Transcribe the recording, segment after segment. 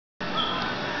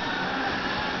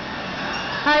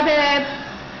Hi, babe.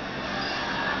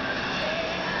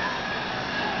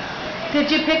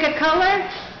 Did you pick a color?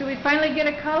 Did we finally get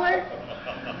a color?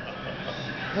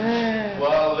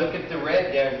 Well, look at the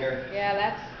red down here.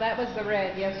 Yeah, that was the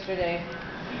red yesterday.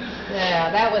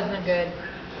 Yeah, that wasn't good.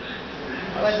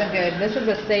 That wasn't good. This is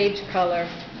a sage color.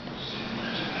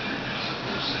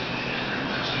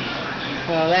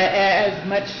 Well, that is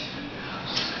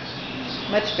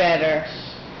much better.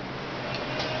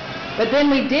 But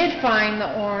then we did find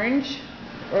the orange,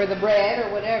 or the red, or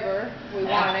whatever we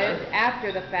wanted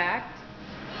after the fact.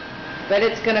 But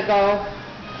it's going to go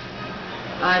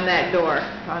on that door,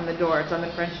 on the doors, on the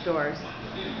French doors.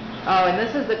 Oh, and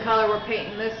this is the color we're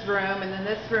painting this room, and then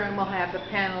this room will have the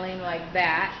paneling like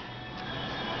that.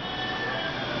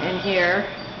 In here.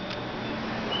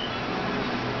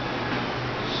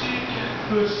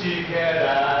 Pussycat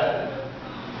eyes.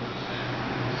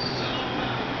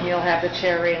 You'll have the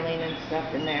chair railing and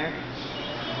stuff in there.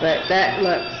 But that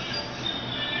looks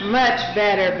much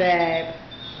better, babe.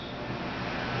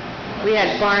 We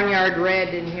had barnyard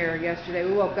red in here yesterday.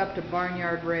 We woke up to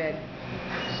barnyard red.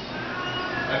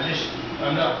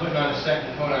 I'm not putting on a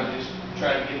second coat, I'm just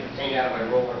trying to get the paint out of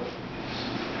my roller.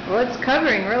 Well, it's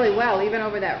covering really well, even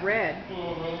over that red.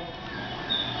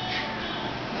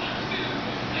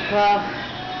 Well,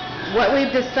 what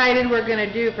we've decided we're going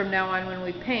to do from now on when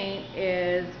we paint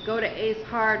is go to Ace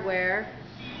Hardware,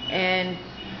 and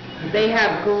they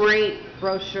have great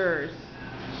brochures.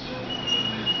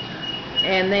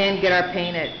 And then get our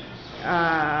paint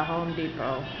at Home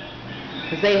Depot,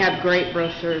 because they have great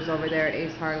brochures over there at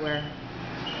Ace Hardware.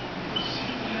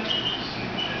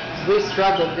 We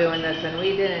struggled doing this, and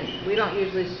we don't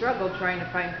usually struggle trying to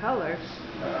find colors.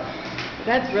 But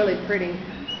that's really pretty.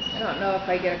 I don't know if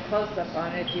I get a close-up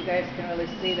on it, if you guys can really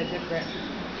see the different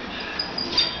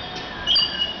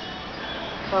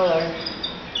color.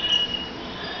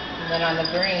 And then on the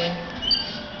green,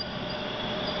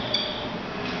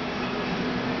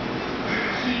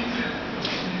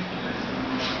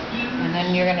 and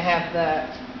then you're going to have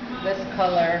this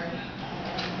color,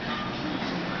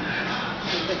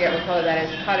 I forget what color that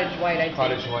is, cottage white, I think.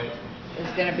 Cottage white.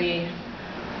 Is going to be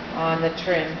on the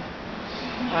trim,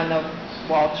 on the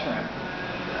wall trim.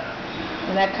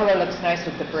 And that color looks nice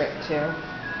with the brick too.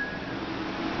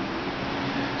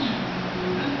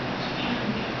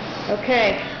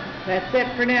 Okay, that's it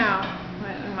for now.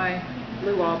 My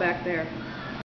blue wall back there.